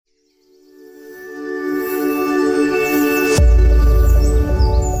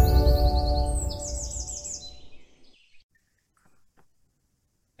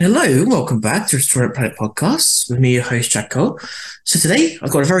Hello, welcome back to Restaurant Planet Podcast with me, your host, Jacko. So today I've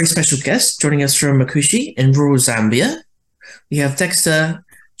got a very special guest joining us from Makushi in rural Zambia. We have Dexter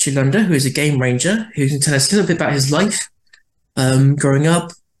Chilunda, who is a game ranger, who can tell us a little bit about his life growing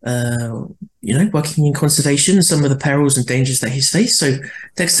up, uh, working in conservation, some of the perils and dangers that he's faced. So,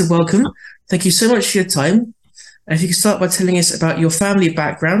 Dexter, welcome. Thank you so much for your time. And if you could start by telling us about your family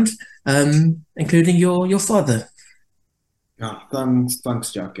background, including your father. Yeah,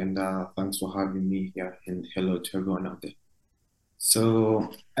 thanks, Jack, and thanks for having me here. And hello to everyone out there. So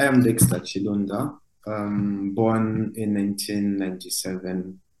I am Dexter Chilunda, born in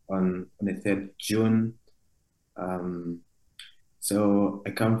 1997 on the 3rd June. Um, so I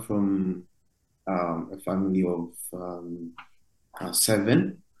come from a family of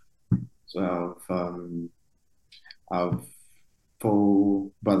seven. So I've four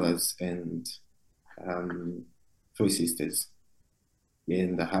brothers and um, three sisters.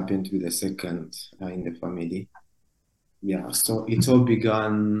 And I happen to be the second in the family. Yeah, so it all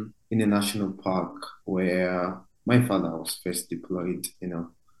began in a national park where my father was first deployed, and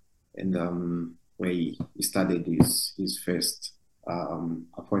where he started his first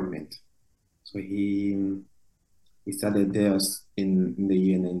appointment. So he started there in the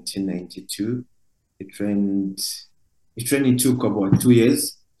year 1992. He trained his training took about 2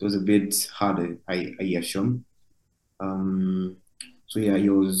 years. It was a bit harder, I assume. Um, so yeah, he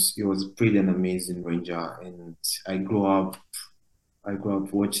was pretty an amazing ranger, and I grew up I grew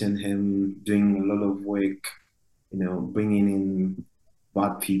up watching him doing a lot of work, bringing in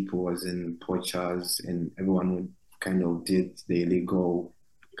bad people as in poachers and everyone who kind of did the illegal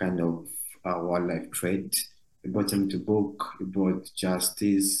kind of wildlife trade. He brought him to book. He brought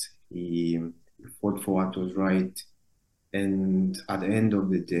justice. He fought for what was right, and at the end of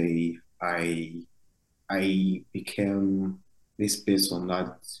the day, I became this person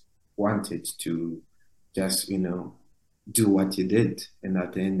that wanted to just, do what he did. And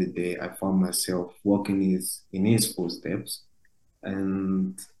at the end of the day, I found myself walking in his footsteps.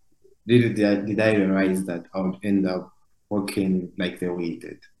 And did I realize that I would end up walking like the way he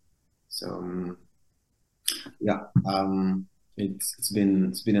did. So yeah, it's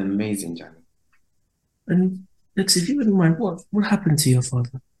been an amazing journey. And Dexter, if you wouldn't mind, what happened to your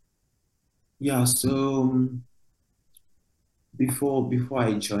father? Yeah, so before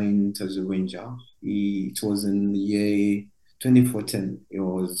I joined as a ranger, it was in the year 2014. He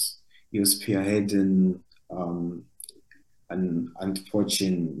was spearheading um, an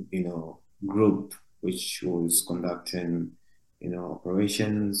poaching, group which was conducting,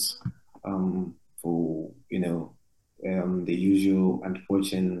 operations for the usual and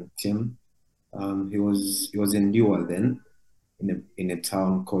poaching team. He was in Liwa then, in a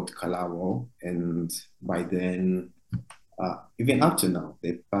town called Kalabo, and by then even up to now,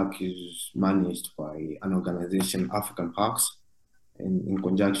 the park is managed by an organization, African Parks, and in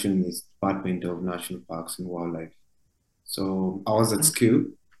conjunction with Department of National Parks and Wildlife. So I was at school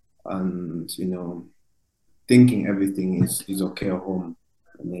and, thinking everything is okay at home.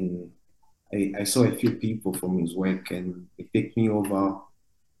 And then I saw a few people from his work and they picked me over,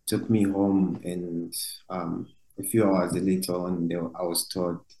 took me home, and a few hours later on, I was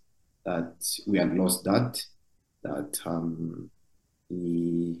told that we had lost that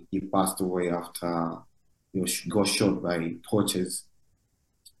he passed away after he got shot by poachers.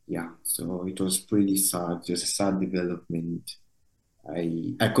 Yeah, so it was pretty sad, just a sad development.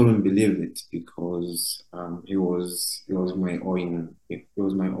 I couldn't believe it because he was my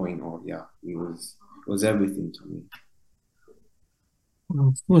all. Yeah, he was everything to me. Oh,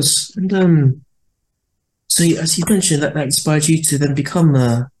 of course. And so as you mentioned, that inspired you to then become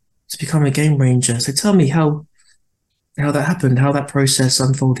a game ranger. So tell me how that happened, how that process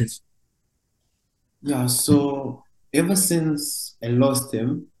unfolded. Yeah, so ever since I lost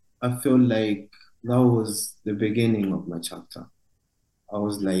him, I feel like that was the beginning of my chapter. I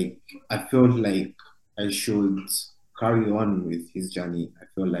was like, I felt like I should carry on with his journey. I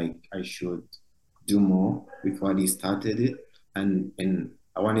feel like I should do more with what he started it, and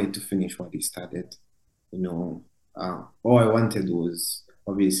I wanted to finish what he started. You know, all I wanted was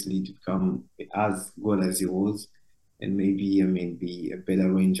obviously to become as good as he was, and maybe I mean be a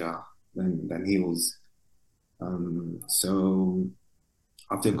better ranger than he was. So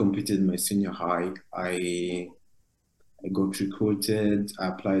after completing my senior high, I got recruited. I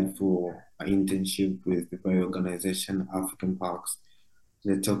applied for an internship with the very organization African Parks.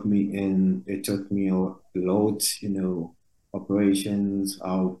 They took me in. They taught me a lot, operations,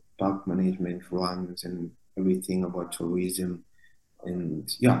 how park management runs, and everything about tourism. And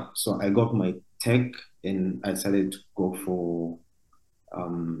yeah, so I got my tech, and I decided to go for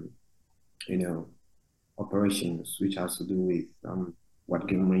um, you know, operations, which has to do with what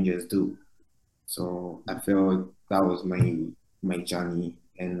game rangers do. So I felt that was my journey,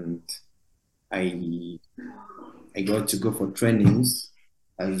 and I I got to go for trainings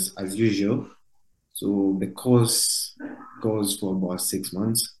as usual. So the course goes for about 6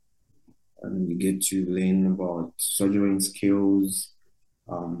 months, and you get to learn about soldering skills,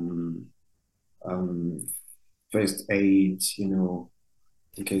 um, um, first aid,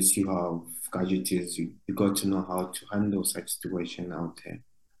 in case you have casualties, you got to know how to handle such situation out there.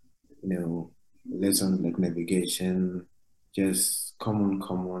 You know, lessons like navigation, just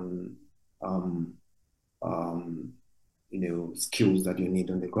common, um, um, skills that you need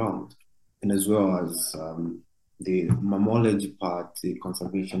on the ground, and as well as the mammalogy part, the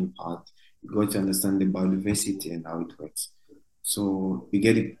conservation part. You got to understand the biodiversity and how it works. So you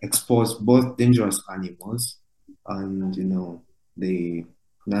get exposed both dangerous animals and the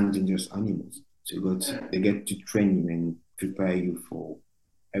non-dangerous animals. So they get to train you and prepare you for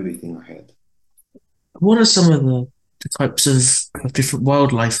everything ahead. What are some of the types of different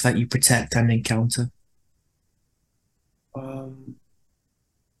wildlife that you protect and encounter? Um,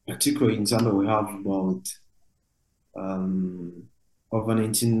 Particularly in Zambia, we have about um, over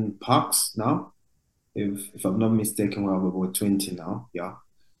 19 parks now. If I'm not mistaken, we have about 20 now. Yeah.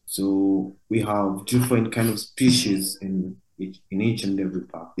 So we have different kind of species in each and every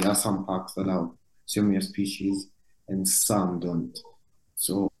park. There are some parks that have similar species and some don't.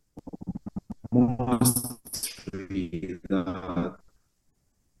 So mostly that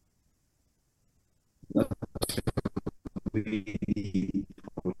we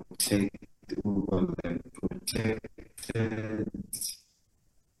protect like protected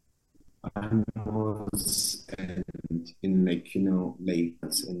animals and in like like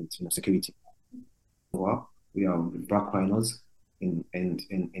and security. Well, we have the black rhinos in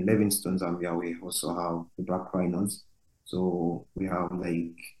Livingston, Zambia. We also have the black rhinos. So we have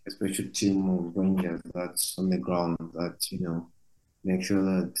like a special team of rangers that's on the ground that make sure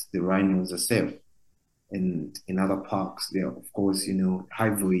that the rhinos are safe. And in other parks, there of course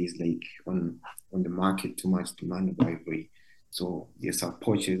ivory is like on the market, too much demand of ivory. So there's some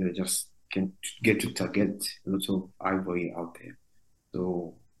poachers that just can get to target a lot of ivory out there.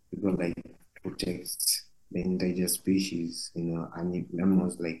 So people like protect the endangered species,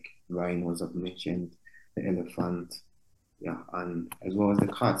 animals like rhinos I've mentioned, the elephant, yeah, and as well as the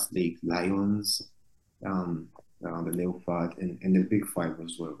cats like lions, um, the leopard, and the big five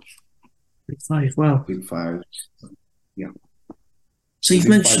as well. Big five. Wow. Big five, yeah. So The you've big five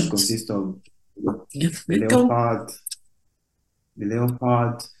mentioned consists of the you've gone leopard, the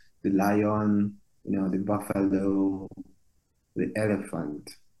leopard, the lion, the buffalo, the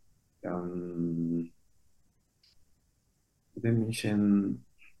elephant. Um, did I mention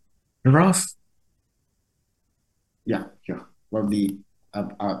giraffe. yeah, yeah. Probably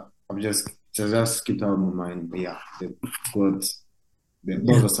I've just skipped out of my mind. But yeah, those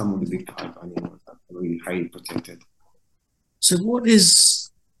Yeah. are some of the big five animals that are really highly protected. So what is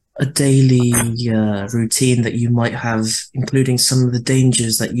a daily routine that you might have, including some of the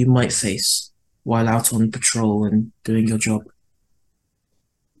dangers that you might face while out on patrol and doing your job?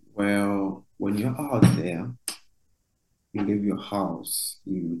 Well, when you're out there, you leave your house,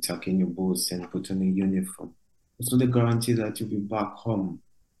 you tuck in your boots and put on a uniform. It's not a guarantee that you'll be back home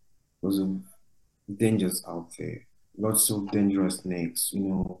because of dangers out there. Lots of dangerous snakes.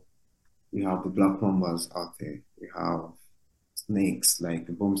 We have the black mambas out there. We have snakes like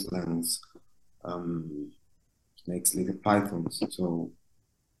the boomslangs, um, snakes like the pythons. So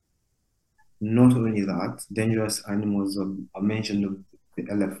not only that, dangerous animals are mentioned the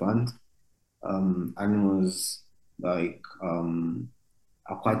elephant, animals like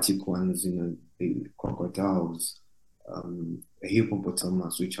aquatic ones, the crocodiles, the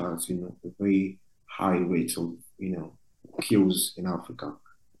hippopotamus, which has, a very high rate of, kills in Africa.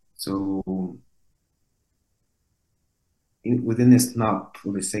 So within a snap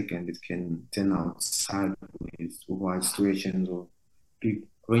of a second, it can turn out sideways over situations of big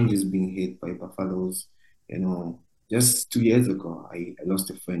ranges being hit by buffaloes. You know, just 2 years ago, I lost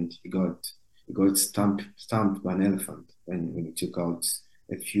a friend. He got stamped by an elephant when he took out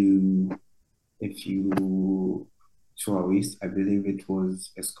a few tourists. I believe it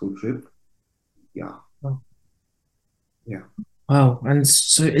was a school trip. Yeah, yeah. Wow. And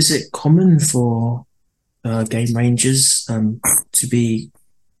so is it common for game rangers to be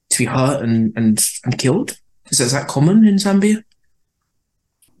hurt and killed? Is that common in Zambia?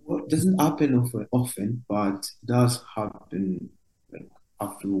 Well, it doesn't happen often, but it does happen like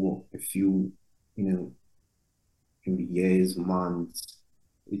after a few, you know, maybe years, months.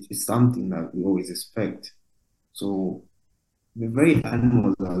 it's something that we always expect. So the very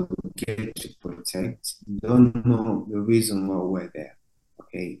animals that we get to protect don't know the reason why we're there.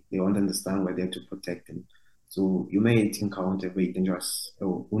 Okay, they don't understand we're there to protect them. So you may encounter a very dangerous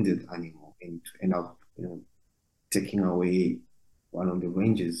or wounded animal and end up, taking away one of the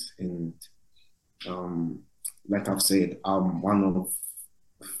ranges. And um, like I've said, I'm one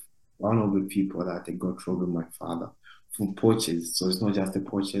of the people that I got trouble with my father for poachers. So it's not just the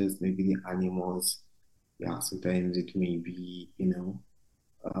poachers, maybe the animals. Yeah, sometimes it may be,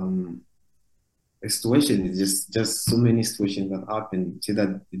 um, a situation is just so many situations that happen,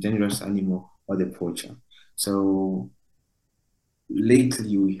 either the dangerous animal or the poacher. So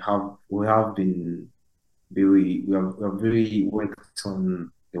lately we have been we have really worked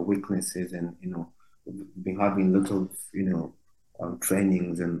on the weaknesses, and we've been having a lot of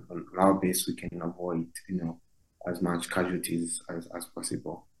trainings, and on how best we can avoid as much casualties as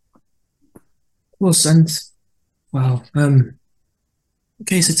possible. Of course, and wow.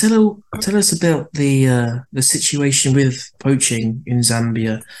 Okay, so tell us about the situation with poaching in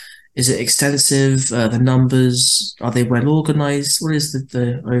Zambia. Is it extensive? The numbers, are they well organized? What is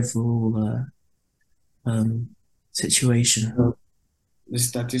the overall situation? So the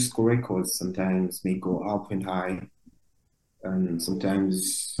statistical records sometimes may go up and high, and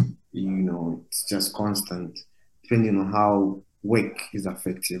sometimes it's just constant, depending on how work is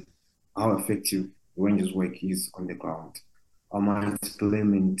effective, how effective Rangers work is on the ground, how many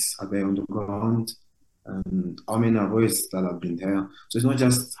experiments are there on the ground, and how many arrests that have been there. So it's not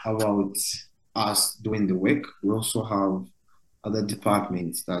just about us doing the work. We also have other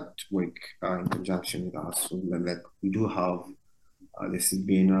departments that work in conjunction with us. So like we do have the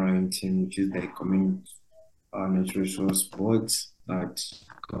CBNRM team, which is the community natural resource boards that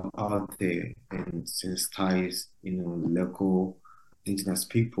go out there and sensitize, local indigenous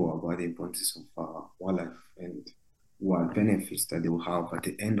people about the importance of wildlife and what benefits that they will have at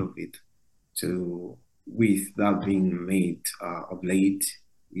the end of it. So with that being made of late,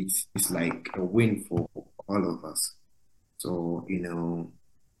 it's like a win for all of us. So,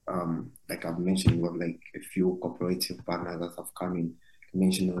 like I've mentioned, we have like a few cooperative partners that have come in. I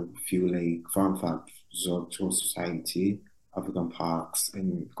mentioned a few like Farm Fab, Zoto Society, African Parks,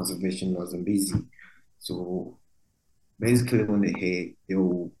 and Conservation Laws and Busy. So basically, when they hear,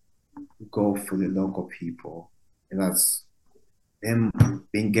 they'll go for the local people, and that's them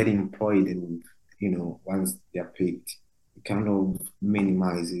being getting employed. And once they're picked, it kind of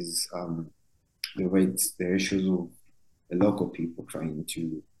minimizes the ratios of the local people trying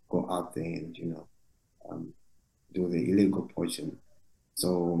to go out there and um, do the illegal poaching.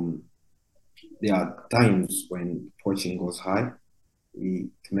 So there are times when poaching goes high. It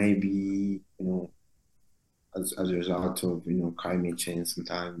may be as a result of climate change.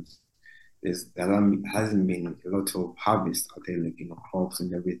 Sometimes hasn't been a lot of harvest out there, like crops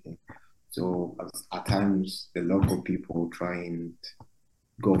and everything. So at times the local people try and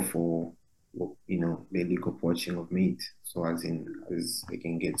go for the illegal poaching of meat, so as they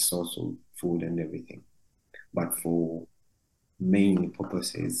can get source of food and everything. But for main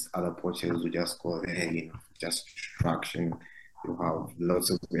purposes, other poachers will just go there, just distraction. You have lots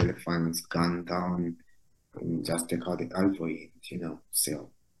of elephants gunned down and just take out the ivory and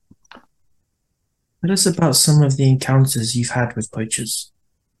sell. Tell us about some of the encounters you've had with poachers.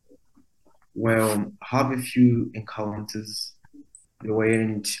 Well, I have a few encounters. They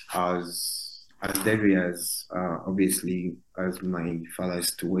weren't as deadly as obviously as my father's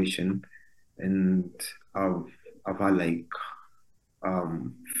situation, and I've I've had like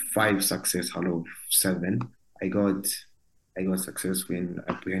um 5 success out of 7. I got I got success when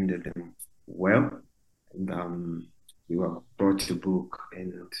I apprehended them well, and we were brought to book,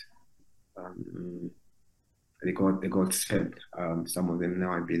 and um they got said. Some of them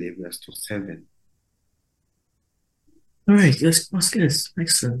now I believe are still 7. All right, that's good.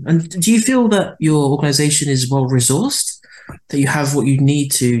 Excellent. And do you feel that your organization is well resourced, that you have what you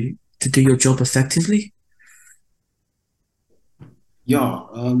need to do your job effectively? Yeah,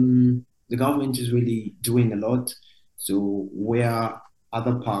 the government is really doing a lot. So where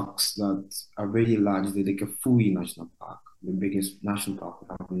other parks that are really large, they like a Fui National Park, the biggest national park we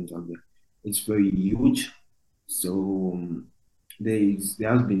have in Zambia. It's very huge. So there has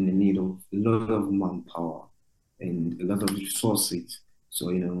been a need of a lot of manpower and a lot of resources. So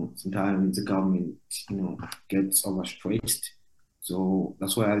sometimes the government gets overstretched. So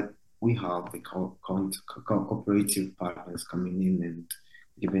that's why we have the cooperative partners coming in and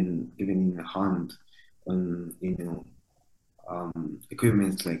giving a hand on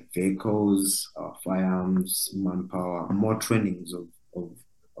equipment like vehicles, firearms, manpower, more trainings of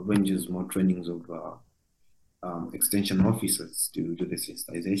arranges more trainings of extension officers to do the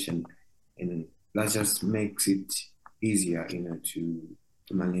sensitization, and that just makes it easier, to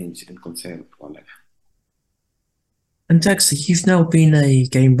manage and conserve wildlife. And Dexter, you've now been a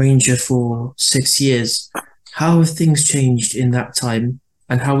game ranger for 6 years. How have things changed in that time?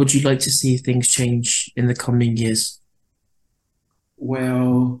 And how would you like to see things change in the coming years?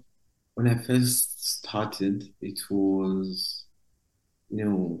 Well, when I first started, you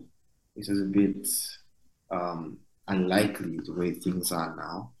know, it was a bit unlikely the way things are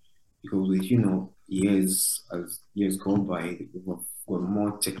now, because with years as years go by, we've got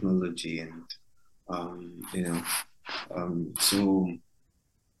more technology and um, you know, so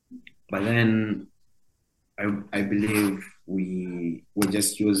but then I believe we were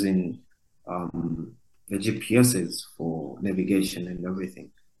just using the GPSs for navigation and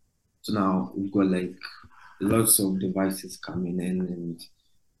everything. So now we've got like lots of devices coming in, and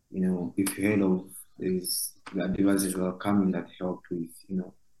if you heard of these the devices that are coming that help with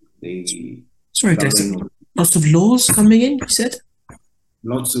the Sorry, Dexter. gathering of Lots of laws coming in, you said?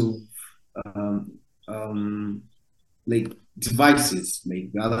 lots of um, um, like devices,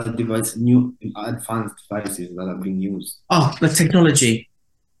 like the other device, new advanced devices that are being used. Oh, the technology.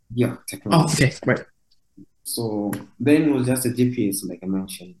 Yeah, Oh, technology. okay, right. So then it was just a GPS, like I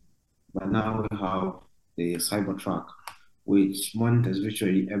mentioned, but now we have the cyber truck, which monitors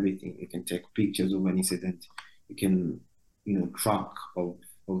virtually everything. You can take pictures of an incident. You can, track of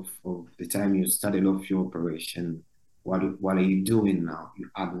the time you started off your operation. What are you doing now? You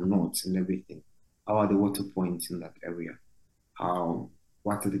add notes and everything. How are the water points in that area? How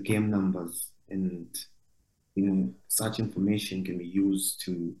what are the game numbers? And such information can be used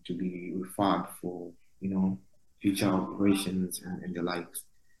to be referred for, future operations and the likes.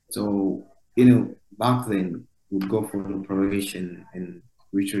 So, back then we'd go for an operation and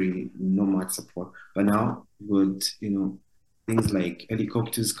literally no much support. But now with, things like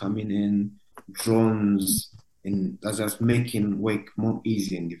helicopters coming in, drones, and that's just making work more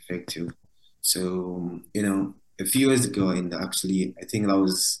easy and effective. So, a few years ago, and actually, I think that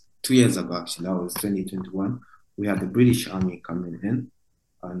was 2 years ago, actually, that was 2021, we had the British Army coming in,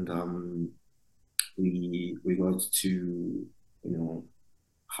 and we got to,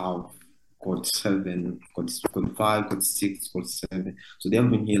 have code 5, code 6, code 7. So they have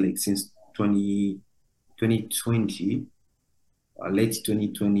been here like since 2020, late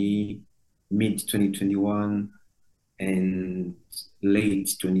 2020, mid 2021, and late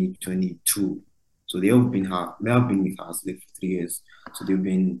 2022. So they have been with us like for 3 years. So they've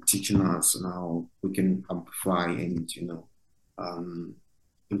been teaching us on how we can amplify and um,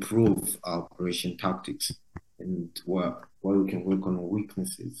 improve our operation tactics and where we can work on our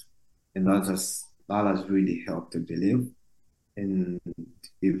weaknesses. And that has really helped, I believe. And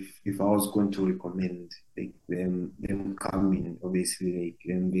if I was going to recommend like them coming, obviously like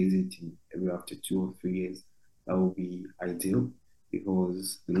them visiting every after 2 or 3 years, that would be ideal,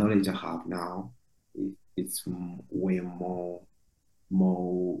 because the knowledge I have now, it's way more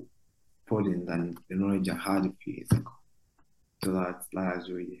important than the knowledge I had a few years ago. So that has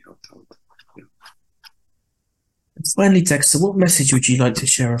really helped out. Yeah. And finally, Dexter, what message would you like to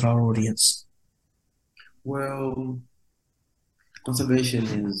share with our audience? Well, conservation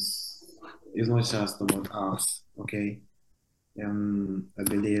is not just about us, okay? I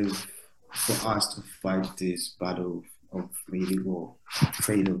believe for us to fight this battle of illegal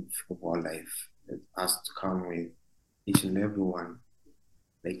trade of wildlife, it has to come with each and every one.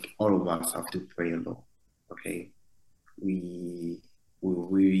 Like all of us have to play a role. Okay, we we're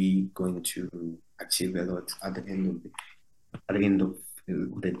really going to achieve a lot at the end of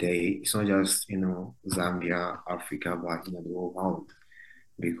the day. It's not just Zambia, Africa, but the whole world,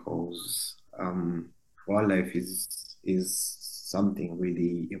 because wildlife is something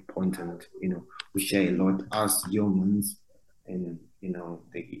really important. We share a lot as humans, and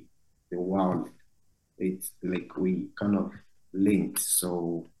the world. It's like we kind of linked.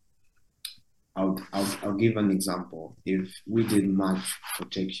 So I'll give an example. If we did much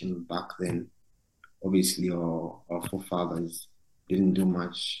protection back then, obviously our forefathers didn't do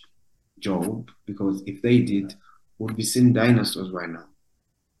much job, because if they did, we'd be seeing dinosaurs right now.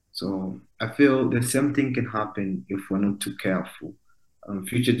 So I feel the same thing can happen if we're not too careful.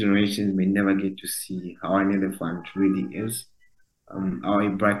 Future generations may never get to see how an elephant really is, how a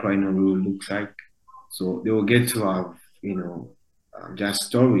black rhino really looks like. So they will get to have, just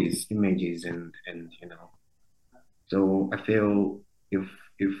stories, images, and. So I feel if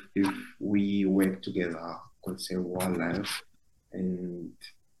we work together, conserve wildlife, and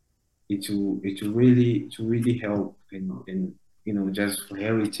it will really help in just for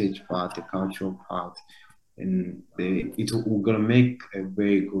heritage part, the cultural part, and we're gonna make a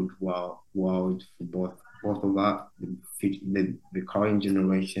very good world for both of us, the current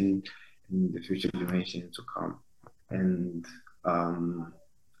generation and the future generation to come. And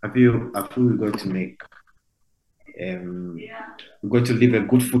I feel we're going to make we're going to leave a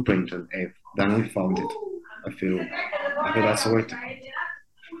good footprint on Earth than we found it. I feel that's worth it.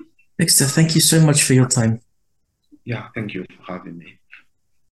 Dexter, thank you so much for your time. Yeah, thank you for having me.